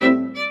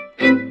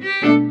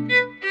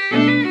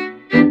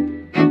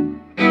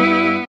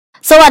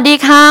สวัสดี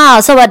ค่ะ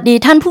สวัสดี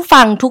ท่านผู้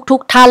ฟังทุ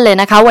กท่านเลย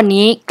นะคะวัน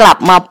นี้กลับ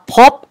มาพ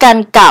บกัน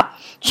กับ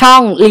ช่อ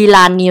งลีล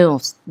านิว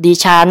ส์ดิ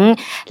ฉัน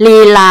ลี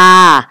ลา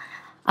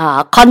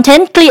คอนเทน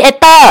ต์ครีเอ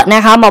เตอร์น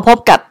ะคะมาพบ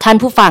กับท่าน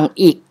ผู้ฟัง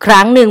อีกค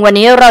รั้งหนึ่งวัน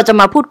นี้เราจะ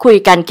มาพูดคุย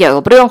กันเกี่ยว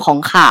กับเรื่องของ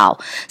ข่าว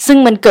ซึ่ง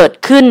มันเกิด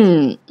ขึ้น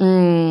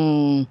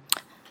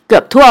เกื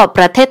อบทั่วป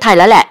ระเทศไทย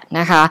แล้วแหละ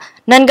นะคะ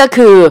นั่นก็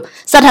คือ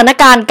สถาน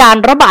การณ์การ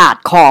ระบาด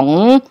ของ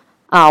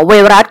ไว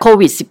รัสโค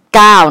วิด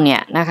 -19 เนี่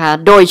ยนะคะ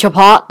โดยเฉพ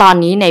าะตอน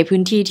นี้ในพื้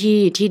นที่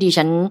ที่ดิ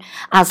ฉัน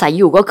อาศัย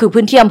อยู่ก็คือ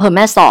พื้นที่อำเภอแ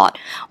ม่สอด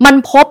มัน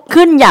พบ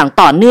ขึ้นอย่าง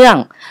ต่อเนื่อง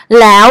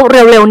แล้ว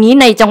เร็วๆนี้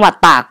ในจังหวัด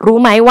ตากรู้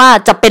ไหมว่า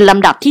จะเป็นล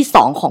ำดับที่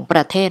2ของป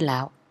ระเทศแล้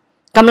ว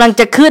กำลัง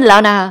จะขึ้นแล้ว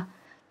นะคะ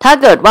ถ้า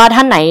เกิดว่าท่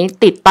านไหน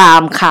ติดตาม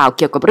ข่าวเ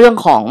กี่ยวกับเรื่อง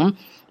ของ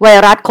ไว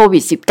รัสโควิ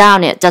ด -19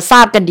 เนี่ยจะทร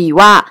าบกันดี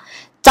ว่า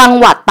จัง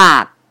หวัดตา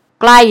ก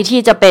ใกล้ที่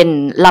จะเป็น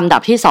ลำดั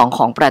บที่2ข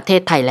องประเท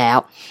ศไทยแล้ว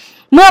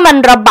เมื่อมัน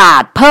ระบา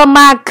ดเพิ่ม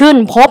มากขึ้น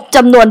พบจ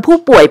ำนวนผู้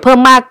ป่วยเพิ่ม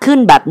มากขึ้น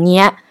แบบ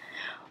นี้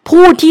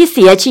ผู้ที่เ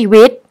สียชี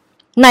วิต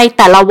ในแ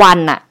ต่ละวัน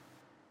น่ะ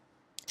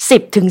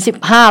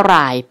10-15 ร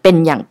ายเป็น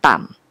อย่างต่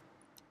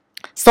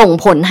ำส่ง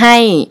ผลให้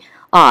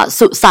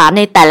สุสานใ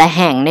นแต่ละแ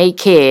ห่งใน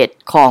เขต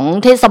ของ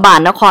เทศบาล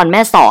นครแ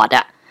ม่สอด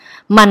อ่ะ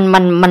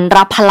มัน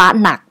รับภาระ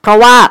หนักเพราะ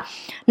ว่า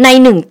ใน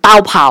1เตา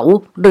เผา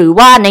หรือ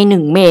ว่าใน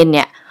1เมนเ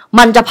นี่ย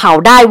มันจะเผา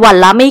ได้วัน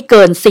ละไม่เ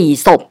กิน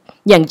4ศพ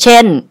อย่างเช่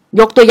น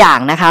ยกตัวอย่าง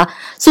นะคะ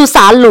สุส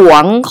านหลว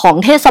งของ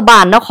เทศบา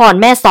ลนคร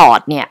แม่สอ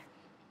ดเนี่ย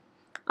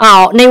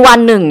ในวัน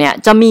หนึ่งเนี่ย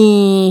จะมี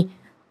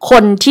ค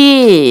นที่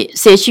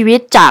เสียชีวิต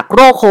จากโร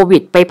คโควิ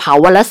ดไปเผา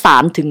วันละ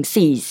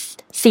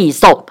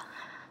3-4ศพ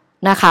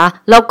นะคะ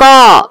แล้วก็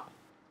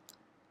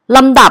ล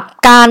ำดับ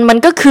การมัน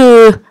ก็คือ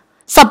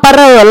สัปเห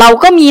ร่อเรา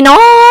ก็มีน้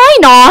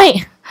อย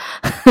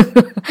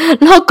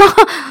แล้วก็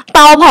เต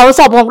าเผา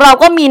ศพของเรา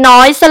ก็มีน้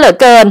อยซะเหลือ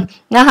เกิน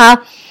นะคะ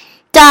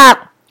จาก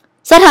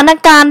สถาน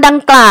การณ์ดัง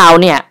กล่าว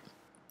เนี่ย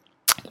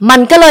มัน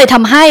ก็เลยท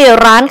ำให้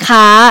ร้าน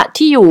ค้า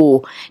ที่อ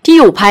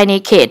ยู่ภายใน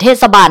เขตเท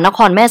ศบาลนค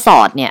รแม่สอ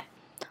ดเนี่ย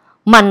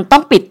มันต้อ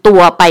งปิดตั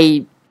ว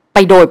ไป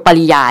โดยป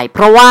ริยายเพ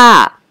ราะว่า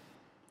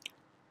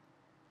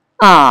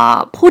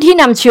ผู้ที่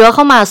นำเชื้อเ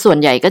ข้ามาส่วน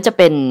ใหญ่ก็จะเ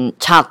ป็น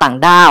ชาวต่าง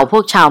ด้าวพว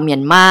กชาวเมีย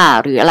นมา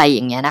หรืออะไรอ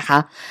ย่างเงี้ยนะคะ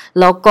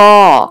แล้วก็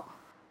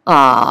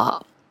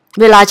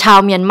เวลาชาว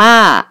เมียนมา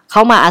เข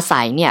ามาอา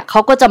ศัยเนี่ยเขา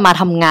ก็จะมา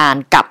ทำงาน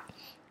กับ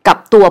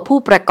ตัวผู้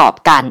ประกอบ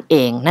การเอ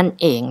งนั่น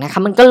เองนะคะ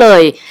มันก็เล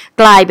ย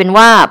กลายเป็น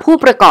ว่าผู้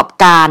ประกอบ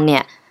การเนี่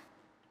ย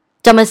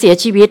จะมาเสีย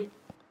ชีวิต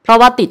เพราะ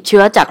ว่าติดเ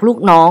ชื้อจากลูก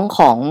น้อง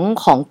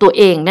ของตัว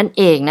เองนั่น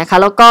เองนะคะ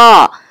แล้วก็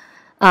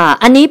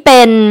อันนี้เป็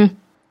น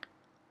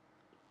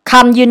ค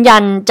ำยืนยั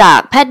นจาก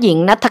แพทย์หญิง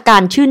ณัฐกา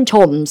รชื่นช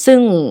มซึ่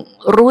ง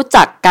รู้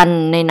จักกัน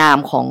ในนาม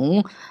ของ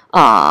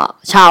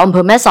ชาวอำเภ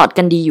อแม่สอด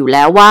กันดีอยู่แ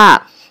ล้วว่า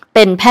เ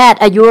ป็นแพทย์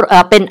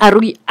เป็นอ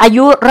า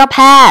ยุรแพ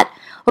ทย์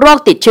โรค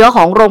ติดเชื้อข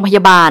องโรงพย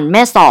าบาลแ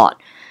ม่สอด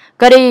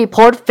ก็ได้โพ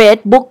สต์เฟซ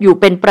บุ๊กอยู่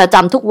เป็นประจ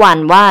ำทุกวัน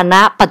ว่าณ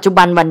ปัจจุ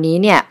บันวันนี้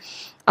เนี่ย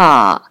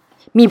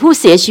มีผู้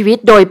เสียชีวิต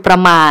โดยประ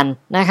มาณ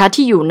นะคะ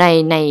ที่อยู่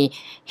ใน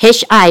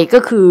HI ก็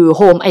คือ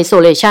Home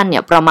Isolation เนี่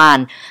ยประมาณ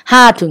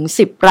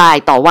 5-10 ราย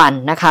ต่อวัน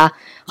นะคะ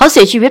เขาเ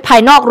สียชีวิตภา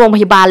ยนอกโรงพ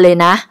ยาบาลเลย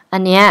นะอั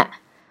นเนี้ย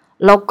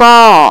แล้วก็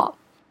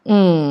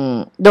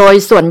โดย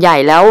ส่วนใหญ่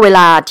แล้วเวล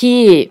าที่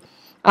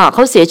เข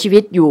าเสียชีวิ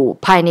ตอยู่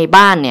ภายใน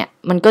บ้านเนี่ย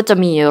มันก็จะ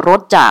มีร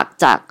ถจา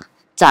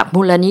ก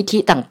มูลนิธิ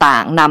ต่า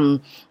ง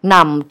ๆน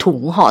ำถุง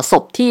ห่อศ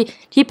พ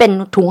ที่เป็น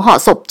ถุงห่อ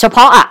ศพเฉพ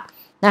าะ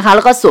นะคะแ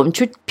ล้วก็สวม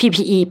ชุด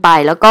PPE ไป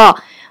แล้วก็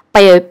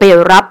ไป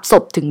รับศ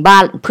พถึงบ้า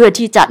นเพื่อ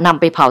ที่จะนำ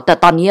ไปเผาแต่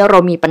ตอนนี้เรา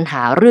มีปัญห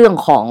าเรื่อง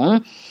ของ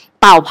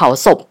เตาเผา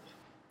ศพ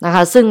นะค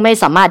ะซึ่งไม่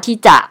สามารถที่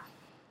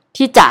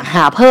จะห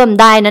าเพิ่ม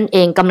ได้นั่นเอ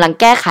งกำลัง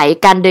แก้ไข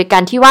กันโดยกา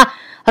รที่ว่า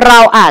เรา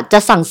อาจจะ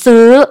สั่ง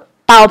ซื้อ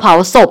เตาเผา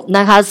ศพน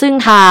ะคะซึ่ง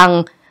ทาง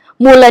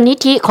มูลนิ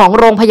ธิของ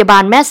โรงพยาบา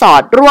ลแม่สอ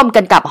ดร่วม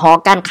กันกับหอ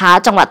การค้า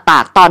จังหวัดตา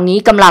กตอนนี้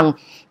กำลัง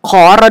ข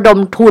อระดม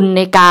ทุนใ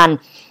นการ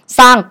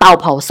สร้างเตา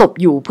เผาศพ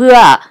อยู่เ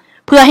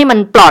พื่อให้มัน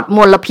ปลอดม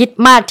ลพิษ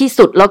มากที่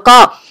สุดแล้วก็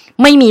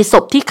ไม่มีศ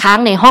พที่ค้าง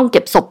ในห้องเ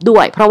ก็บศพด้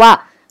วยเพราะว่า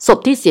ศพ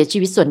ที่เสียชี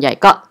วิตส่วนใหญ่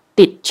ก็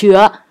ติดเชื้อ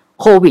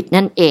โควิด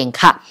นั่นเอง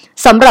ค่ะ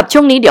สำหรับช่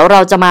วงนี้เดี๋ยวเร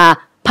าจะมา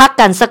พัก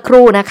กันสักค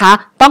รู่นะคะ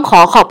ต้อง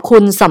ขอบคุ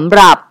ณสำห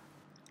รับ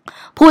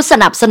ผู้ส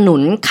นับสนุ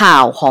นข่า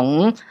วของ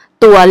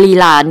ตัวลี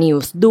ลานิว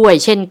ส์ด้วย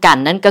เช่นกัน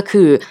นั่นก็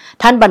คือ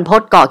ท่านบรรพ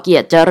ต ก่อเกีย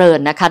รติเจริญ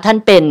นะคะท่าน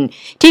เป็น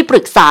ที่ป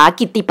รึกษา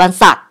กิตติม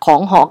ศักดิ์ของ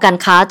หอการ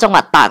ค้าจังห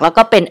วัดตากแล้ว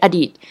ก็เป็นอ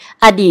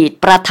ดีต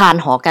ประธาน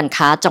หอการ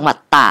ค้าจังหวัด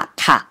ตาก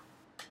ค่ะ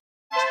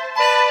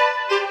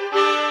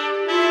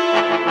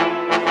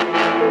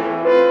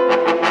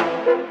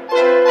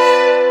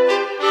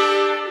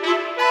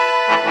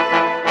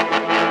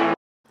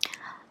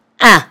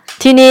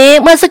ทีนี้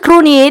เมื่อสักครู่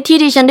นี้ที่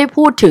ดิฉันได้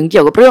พูดถึงเ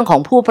กี่ยวกับเรื่องของ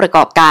ผู้ประก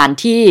อบการ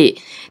ที่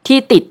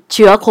ติดเ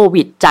ชื้อโค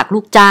วิดจากลู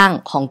กจ้าง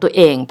ของตัวเ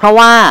องเพราะ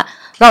ว่า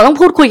เราต้อง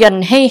พูดคุยกัน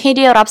ให้ไ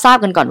ด้รับทราบ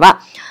กันก่อนว่า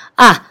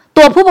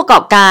ตัวผู้ประกอ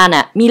บการ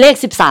มีเลข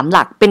13ห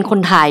ลักเป็นคน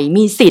ไทย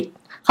มีสิทธิ์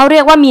เขาเรี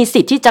ยกว่ามี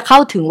สิทธิ์ที่จะเข้า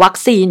ถึงวัค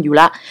ซีนอยู่แ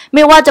ล้วไ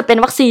ม่ว่าจะเป็น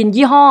วัคซีน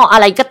ยี่ห้ออะ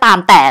ไรก็ตาม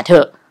แต่เถ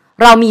อะ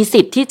เรามี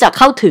สิทธิ์ที่จะเ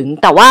ข้าถึง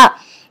แต่ว่า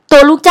ตั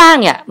วลูกจ้าง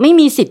เนี่ยไม่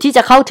มีสิทธิ์ที่จ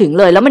ะเข้าถึง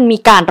เลยแล้วมันมี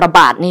การระบ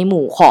าดในห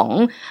มู่ของ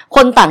ค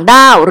นต่าง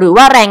ด้าวหรือ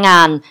ว่าแรงงา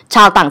นช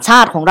าวต่างชา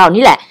ติของเรา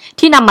นี่แหละ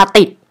ที่นำมา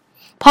ติด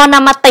พอน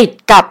ำมาติด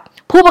กับ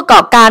ผู้ประกอ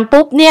บการ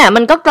ปุ๊บเนี่ย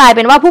มันก็กลายเ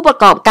ป็นว่าผู้ประ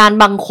กอบการ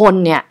บางคน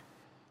เนี่ย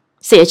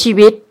เสียชี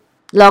วิต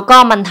แล้วก็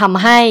มันท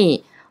ำให้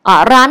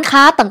ร้านค้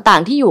าต่า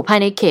งๆที่อยู่ภาย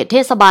ในเขตเท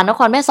ศบาลนค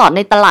รแม่สอดใ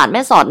นตลาดแ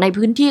ม่สอดใน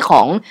พื้นที่ข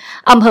อง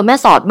อำเภอแม่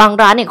สอดบาง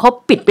ร้านเนี่ยเขา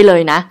ปิดไปเล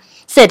ยนะ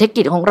เศรษฐ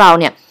กิจของเรา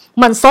เนี่ย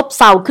มันซบเ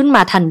ซาขึ้นม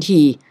าทัน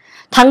ที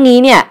ทั้งนี้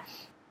เนี่ย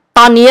ต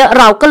อนนี้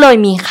เราก็เลย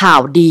มีข่า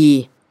วดี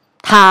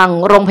ทาง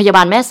โรงพยาบ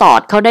าลแม่สอ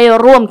ดเขาได้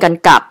ร่วมกัน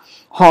กับ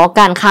หอก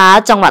ารค้า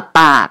จังหวัด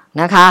ตาก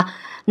นะคะ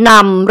น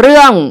ำเ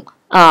รื่อง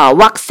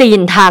วัคซีน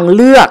ทางเ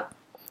ลือก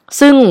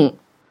ซึ่ง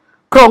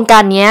โครงกา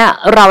รนี้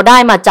เราได้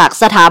มาจาก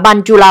สถาบัน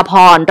จุฬาภ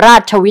รณรา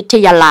ชวิท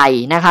ยาลัย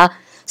นะคะ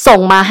ส่ง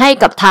มาให้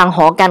กับทางห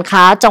อการ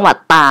ค้าจังหวัด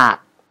ตาก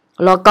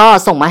แล้วก็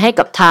ส่งมาให้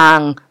กับทาง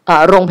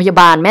โรงพยา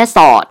บาลแม่ส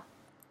อด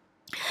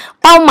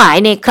เป้าหมาย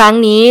ในครั้ง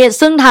นี้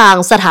ซึ่งทาง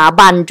สถา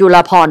บันจุฬ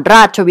าภรณร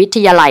าชวิท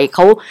ยาลัยเ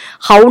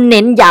ขาเ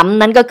น้นย้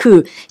ำนั่นก็คือ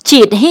ฉี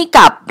ดให้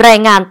กับแร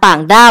งงานต่า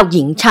งด้าวห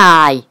ญิงชา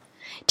ย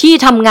ที่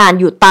ทำงาน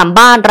อยู่ตาม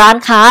บ้านร้าน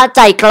ค้าใ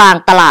จกลาง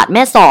ตลาดแ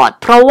ม่สอด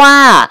เพราะว่า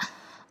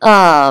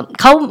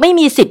เขาไม่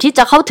มีสิทธิ์ที่จ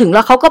ะเข้าถึงแ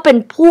ล้วเขาก็เป็น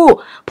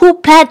ผู้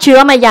แพร่เชื้อ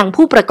มายัง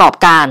ผู้ประกอบ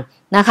การ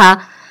นะคะ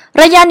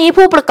ระยะนี้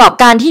ผู้ประกอบ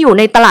การที่อยู่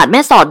ในตลาดแ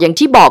ม่สอดอย่าง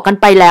ที่บอกกัน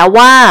ไปแล้ว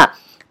ว่า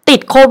ติด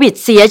โควิด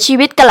เสียชี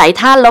วิตกันหลาย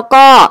ท่านแล้ว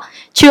ก็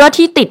เชื้อ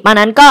ที่ติดมา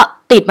นั้นก็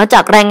ติดมาจ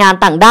ากแรงงาน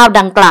ต่างด้าว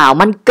ดังกล่าว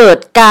มันเกิด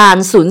การ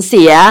สูญเ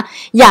สีย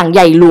อย่างให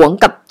ญ่หลวง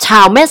กับช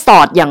าวแม่สอ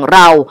ดอย่างเร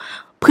า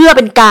เพื่อเ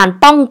ป็นการ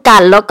ป้องกั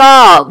นแล้วก็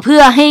เพื่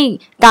อให้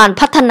การ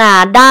พัฒนา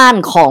ด้าน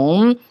ขอ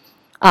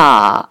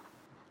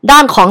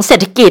งเศร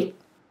ษฐกิจ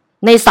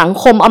ในสัง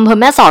คมอำเภอ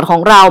แม่สอดขอ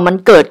งเรามัน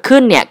เกิดขึ้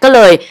นเนี่ยก็เล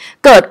ย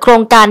เกิดโคร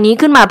งการนี้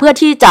ขึ้นมาเพื่อ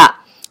ที่จะ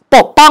ป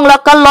กป้องแล้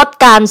วก็ลด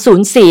การสู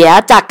ญเสีย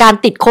จากการ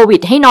ติดโควิ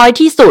ดให้น้อย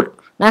ที่สุด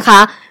นะคะ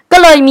ก็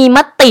เลยมีม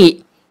ติ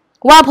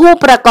ว่าผู้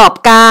ประกอบ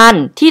การ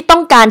ที่ต้อ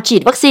งการฉี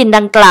ดวัคซีน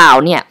ดังกล่าว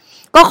เนี่ย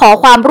ก็ขอ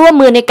ความร่วม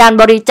มือในการ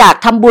บริจาค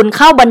ทำบุญเ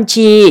ข้าบัญ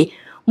ชี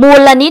มู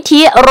ลนิ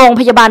ธิโรง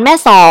พยาบาลแม่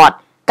สอด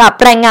กับ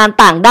แรงงาน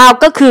ต่างด้าว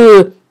ก็คือ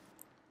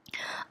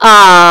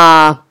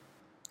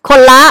ค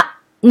นละ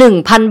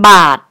 1,000 บ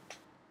าท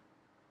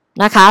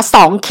นะคะ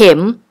2เข็ม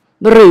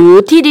หรือ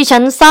ที่ดิฉั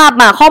นทราบ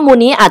มาข้อมูล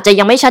นี้อาจจะ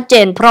ยังไม่ชัดเจ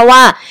นเพราะว่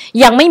า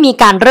ยังไม่มี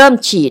การเริ่ม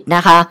ฉีดน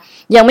ะคะ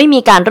ยังไม่มี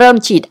การเริ่ม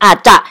ฉีดอาจ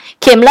จะ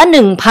เข็มละ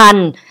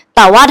 1,000 แ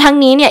ต่ว่าทั้ง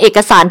นี้เนี่ยเอก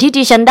สารที่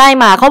ดิฉันได้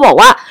มาเขาบอก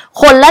ว่า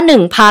คนละ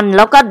 1,000 แ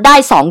ล้วก็ได้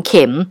2เ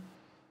ข็ม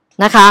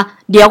นะคะ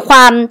เดี๋ยวคว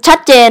ามชัด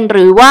เจนห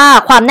รือว่า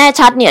ความแน่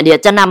ชัดเนี่ยเดี๋ยว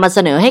จะนำมาเส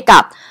นอให้กั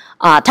บ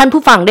ท่าน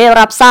ผู้ฟังได้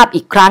รับทราบ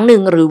อีกครั้งหนึ่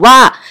งหรือว่า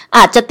อ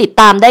าจจะติด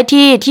ตามได้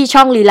ที่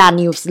ช่องลีลา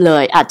นิวส์เล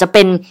ยอาจจะเ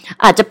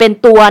ป็น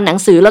ตัวหนัง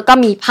สือแล้วก็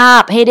มีภา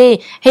พให้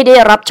ได้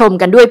รับชม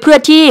กันด้วยเพื่อ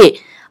ที่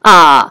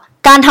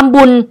การทำ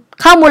บุญ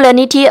เข้ามูล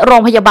นิธิโร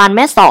งพยาบาลแ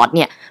ม่สอดเ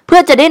นี่ยเพื่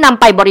อจะได้นำ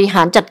ไปบริห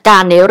ารจัดกา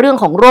รในเรื่อง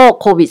ของโรค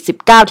โควิด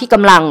 -19 ที่ก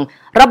ำลัง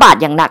ระบาด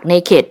อย่างหนักใน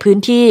เขตพื้น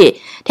ที่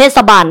เทศ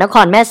บาลนค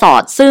รแม่สอ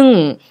ดซึ่ง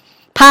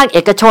ภาคเอ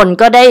กชน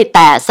ก็ได้แ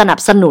ต่สนับ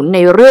สนุนใน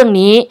เรื่อง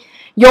นี้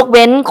ยกเ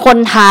ว้นคน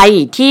ไทย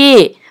ที่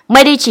ไ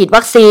ม่ได้ฉีด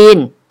วัคซีน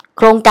โ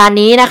ครงการ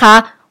นี้นะคะ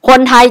คน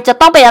ไทยจะ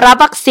ต้องไปรับ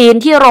วัคซีน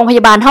ที่โรงพย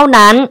าบาลเท่า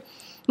นั้น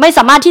ไม่ส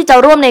ามารถที่จะ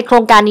ร่วมในโคร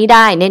งการนี้ไ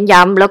ด้เน้น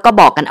ย้ำแล้วก็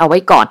บอกกันเอาไว้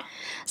ก่อน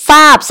ทร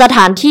าบสถ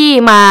านที่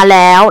มาแ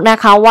ล้วนะ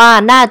คะว่า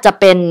น่าจะ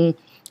เป็น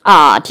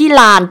ที่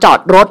ลานจอด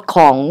รถข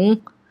อง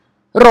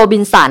โรบิ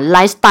นสันไล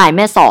ฟ์สไตล์แ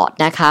ม่สอด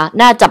นะคะ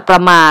น่าจะปร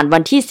ะมาณวั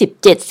นที่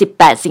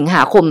 17-18 สิงห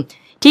าคม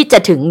ที่จะ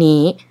ถึง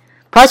นี้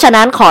เพราะฉะ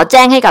นั้นขอแ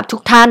จ้งให้กับทุ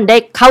กท่านได้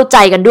เข้าใจ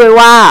กันด้วย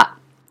ว่า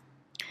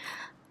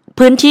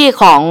พื้นที่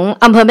ของ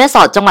อำเภอแม่ส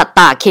อดจังหวัด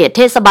ตากเขตเ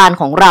ทศบาล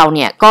ของเราเ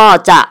นี่ยก็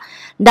จะ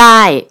ได้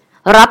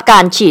รับกา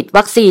รฉีด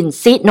วัคซีน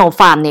ซิโนฟ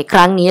าร์มในค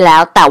รั้งนี้แล้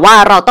วแต่ว่า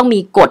เราต้อง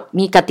มีกฎ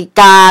มีกติ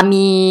กา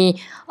มี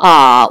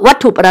วัต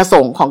ถุประส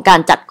งค์ของการ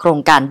จัดโครง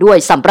การด้วย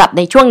สำหรับใ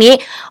นช่วงนี้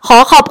ขอ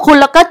ขอบคุณ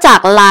แล้วก็จา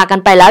กลากัน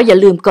ไปแล้วอย่า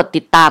ลืมกด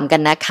ติดตามกั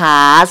นนะคะ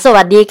ส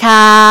วัสดีค่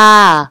ะ